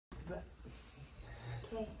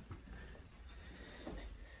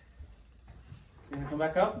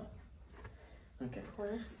back up. Okay. Of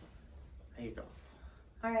course. There you go.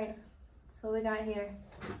 All right. So what we got here?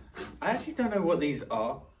 I actually don't know what these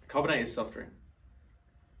are. Carbonated soft drink.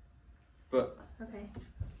 But Okay.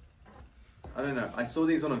 I don't know. I saw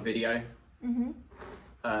these on a video. Mm-hmm.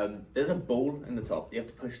 There's a ball in the top. You have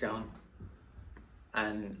to push down.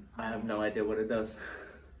 And I have no idea what it does.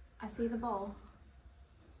 I see the ball.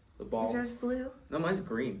 The ball. Is yours blue? No, mine's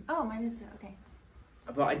green. Oh, mine is okay.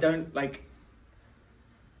 But I don't like.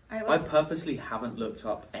 All right. I What purposely haven't looked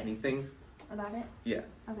up anything. about it? Yeah.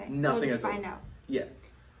 Okay. Nothing so we'll just at all. find out. Yeah.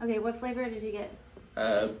 Okay. What flavor did you get?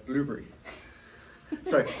 Blueberry.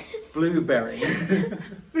 Sorry, blueberry.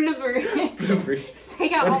 Blueberry. Blueberry.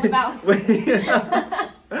 Take out all the vowels.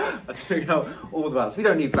 I took out all the vowels. We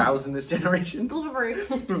don't need vowels in this generation. Blueberry.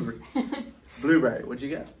 Blueberry. Blueberry. What'd you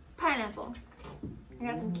get? Pineapple. I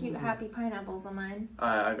got some cute, happy pineapples on mine.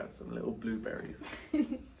 I got some little blueberries.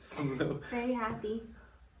 Some little Very happy.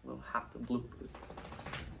 happy bloopers.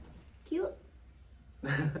 Cute.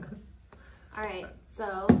 All right. So.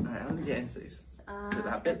 Alright, I'm gonna get into these. To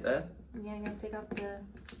that bit there. Yeah, I'm gonna take out the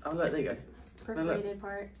Oh look, there you go. perforated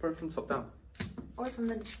part, Put it from top down. or from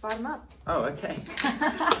the bottom up. Oh, okay.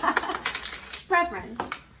 Preference.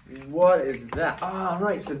 What is that? Oh,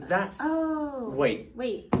 right, so that's... Oh. Wait.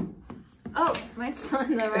 Oh, mine's still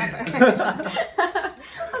in the rubber. I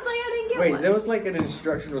was like, I didn't get Wait, one. there was like an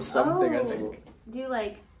instruction or something, I Oh. think. Do you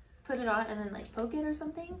like put it on and then like poke it or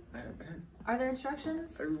something? I don't Are there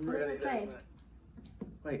instructions? I What really does it don't say? know.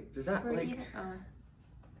 Wait, does that For like... either-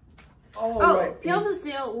 Oh, right. peel the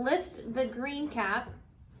seal, lift the green cap.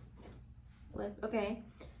 Lift, okay.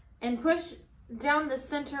 And push down the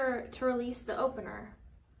center to release the opener.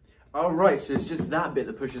 Oh, right, so it's just that bit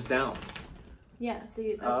that pushes down. Yeah, so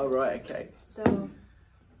you, that's, Oh, right, okay. so,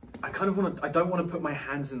 I kind of want to... I don't want to put my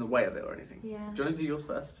hands in the way of it or anything. yeah. Do you want to do yours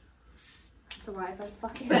first? So why if I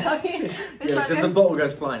fucking up? Yeah, because if the bottle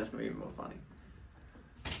goes flying, it's going to be even more funny.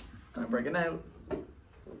 Don't break it out.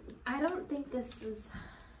 I don't think this is...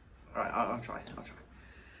 Alright, I'll try.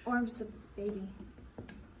 Or I'm just a baby.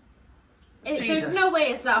 Jesus. There's no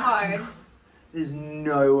way it's that hard. There's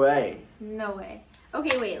no way. No way.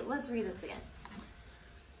 Okay, wait, let's read this again.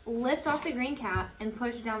 Lift off the green cap and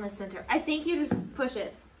push down the center. I think you just push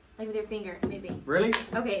it, like with your finger, maybe. Really?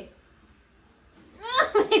 Okay.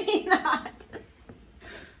 Maybe not.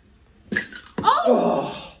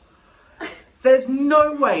 Oh! There's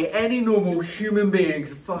no way any normal human being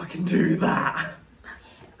could fucking do that.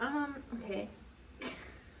 Okay.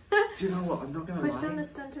 Do you know what? I'm not gonna Push lie. down the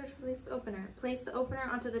center to release the opener. Place the opener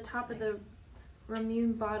onto the top of the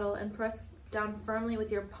Ramune bottle and press down firmly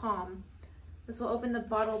with your palm. This will open the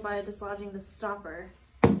bottle by dislodging the stopper.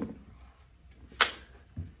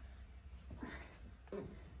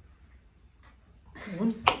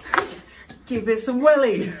 Give it some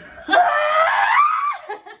welly.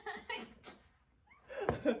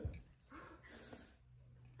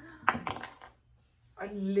 I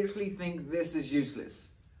literally think this is useless.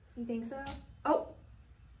 You think so? Oh!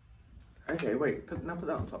 Okay, wait. Now put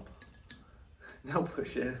that on top. Now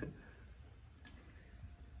push it.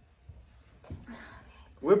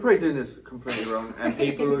 We're probably doing this completely wrong, and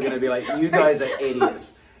people are going to be like, you guys are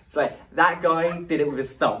idiots. It's like, that guy did it with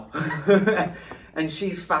his thumb. And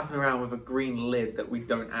she's faffing around with a green lid that we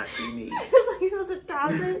don't actually need. It's like you're supposed to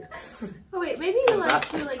toss it. Oh wait, maybe you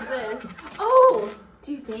like do like this. Oh!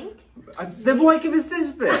 Do you think? Then why give us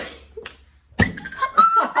this bit? I figured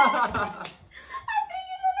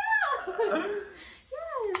it out!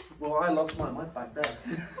 Yes! Well, I lost mine back there.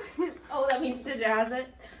 Oh, that means Stitcher has it.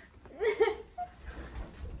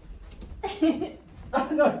 Oh,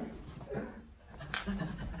 no.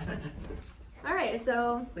 Alright,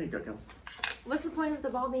 so There you go, Gil. what's the point of the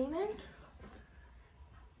ball being there?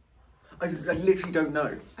 I literally don't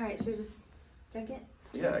know. Alright, should we just drink it?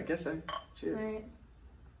 Yeah, I guess so. Cheers. Alright.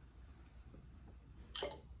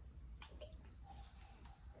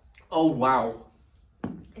 Oh, wow.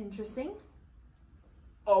 Interesting.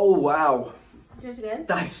 Oh, wow. Yours good?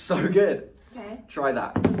 That's so good. Okay. Try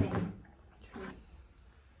that. Okay.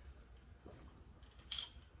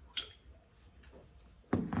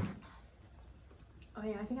 Oh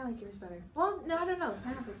yeah, I think I like yours better. Well, no, I don't know.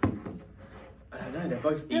 Pineapple's good. I don't know, they're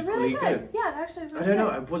both They're equally really good. Yeah, they're actually really I don't know,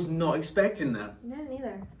 good. I was not expecting that. I didn't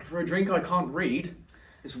either. For a drink I can't read,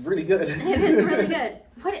 it's really good. It is really good.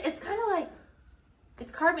 But it's kind of like,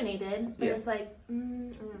 it's carbonated, but Yeah. it's like,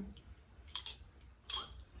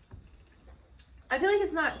 I feel like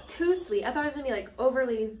it's not too sweet. I thought it was going to be like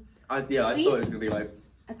overly I sweet. thought it was going to be like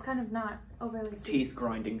It's kind of not overly sweet. teeth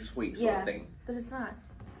grinding sweet sort of thing. But it's not.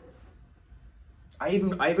 I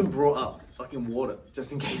even brought up fucking water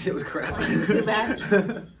just in case it was crap. Like, too bad.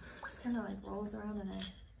 Just kind of like rolls around in there.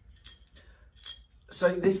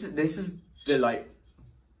 So this is the like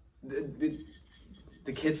the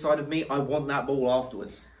kid side of me. I want that ball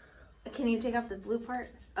afterwards. Can you take off the blue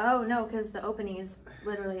part? Oh no, because the opening is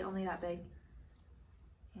literally only that big.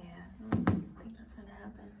 Yeah, I don't think that's gonna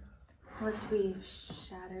happen. Unless we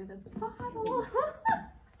shatter the bottle.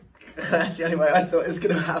 That's the only way I thought it was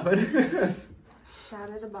gonna happen.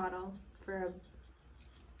 Shatter the bottle for a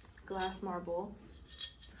glass marble.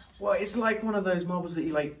 Well, it's like one of those marbles that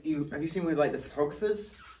you have you seen with like the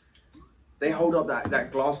photographers? They hold up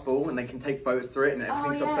that glass ball and they can take photos through it and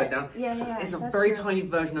everything's upside down. Yeah. It's a very tiny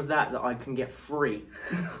version of that I can get free.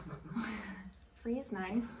 Free is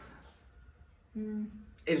nice.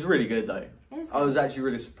 It's really good though. I was actually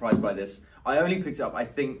really surprised by this. I only picked it up, I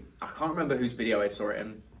think, I can't remember whose video I saw it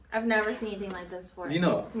in. I've never seen anything like this before. You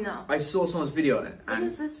know? No. I saw someone's video on it. What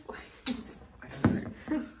is this for? I don't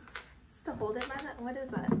know. Just to hold it by that? What is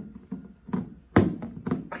that?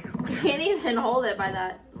 You can't even hold it by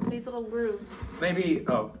that. These little grooves. Maybe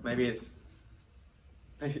it's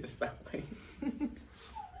that way.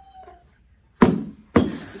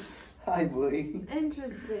 Hi, boy.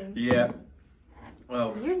 Interesting. Yeah.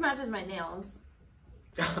 Well. Yours matches my nails.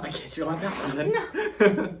 I guess you like that one then. No.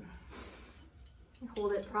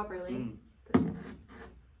 Hold it properly. Well,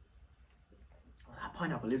 that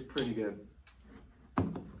pineapple is pretty good.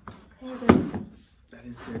 Very good. That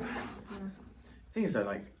is good. Yeah. Thing is though,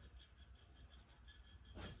 like,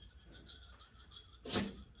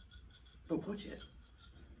 but watch it.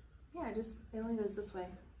 Yeah, it only goes this way.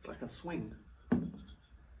 It's like a swing.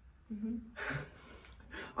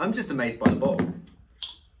 I'm just amazed by the bottle.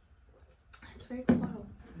 It's a very good bottle.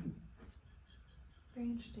 Very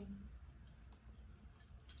interesting.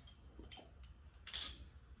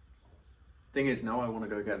 Thing is, now I want to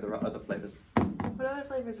go get the other flavors. What other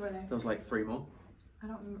flavors were there? There was like 3 more. I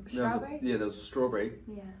don't remember. There was Strawberry? there was a strawberry.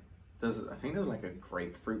 Yeah. I think there was like a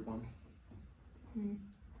grapefruit one. I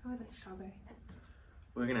would like strawberry.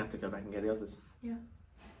 We're gonna have to go back and get the others. Yeah.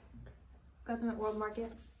 Got them at World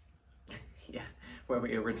Market. Yeah, where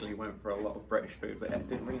we originally went for a lot of British food, but it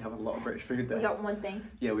didn't really have a lot of British food there. We got one thing.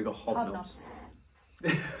 Yeah, we got hobnobs.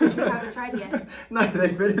 Hobnobs. You haven't tried yet. No,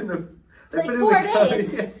 they've been in the. Like 4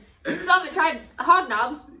 days. Yeah. You still haven't tried a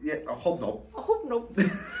hobnob. Yeah, a hobnob. A hobnob.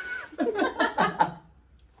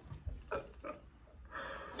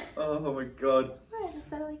 Oh my god. I just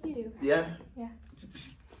said it like you do. Yeah? Yeah.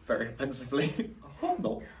 Just very offensively. A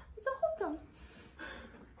hobnob. It's a hobnob.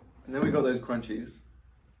 And then we got those crunchies.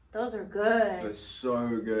 Those are They're good.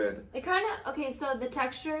 so good. It kind of, okay, so the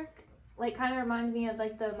texture, like, kind of reminds me of,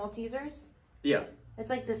 like, the Maltesers. Yeah. It's,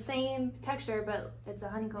 like, the same texture, but it's a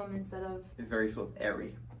honeycomb instead of... It's very sort of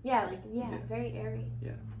airy. Yeah, like, yeah, very airy.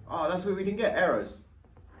 Yeah. Oh, that's what we didn't get. Arrows.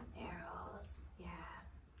 Arrows. Yeah.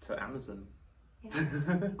 To Amazon.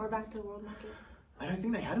 Yeah. Or back to World Market. I don't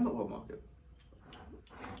think they had them at World Market.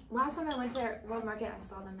 Last time I went to World Market, I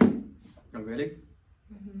saw them. Oh, really?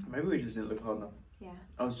 Maybe we just didn't look hard enough. Yeah.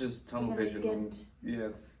 I was just tunnel You kinda vision. skimmed. Yeah.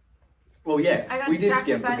 Well, yeah, I got we did distracted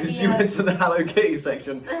skim by because the, you went to the Hello Kitty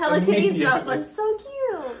section. The Hello Kitty stuff immediately. was so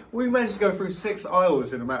cute. We managed to go through 6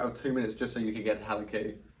 aisles in a matter of 2 minutes just so you could get to Hello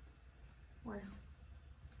Kitty. Worth.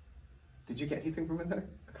 Did you get anything from in there?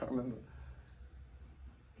 I can't remember.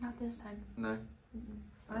 Not this time. No.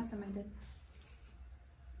 Last time I did.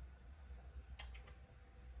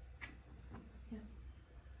 Yeah.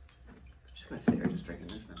 I'm just gonna sit here just drinking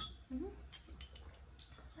this now.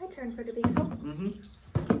 My turn for the pixel.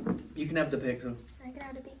 You can have the pixel. I can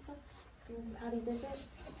have the pixel. Howdy, Digit.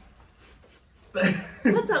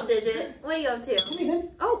 What's up, Digit? What are you up to?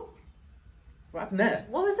 Oh, What happened there?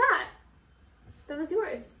 what was that? That was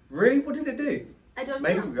yours. Really? What did it do? I don't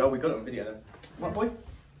Maybe. know. Oh, we got it on video then. What boy?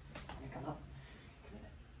 Come up.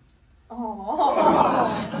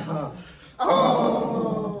 Oh.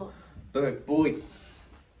 Oh. Good boy.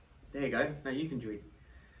 There you go. Now you can drink.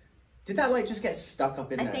 Did that like just get stuck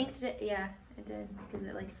up in I there? think, yeah, it did, because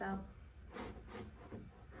it like fell.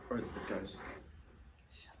 Or it's the ghost.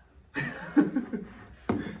 I'm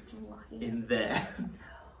locking In there.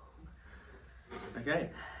 Okay.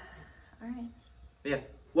 Alright. Yeah.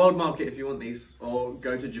 World Market if you want these, or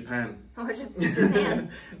go to Japan. Or Japan.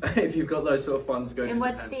 If you've got those sort of funds, go to And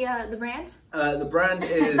Japan. what's the brand? The brand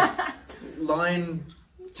is Line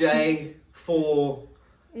J4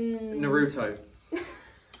 Naruto.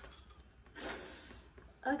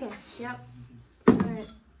 Okay, yep. Alright.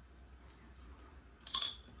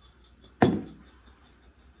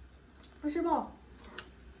 Where's your ball?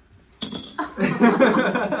 That's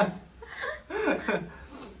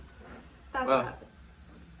Well, what happened.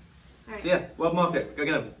 Alright. So yeah, World Market. Go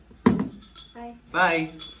get them. Bye. Bye.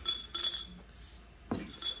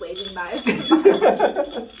 Just waving by.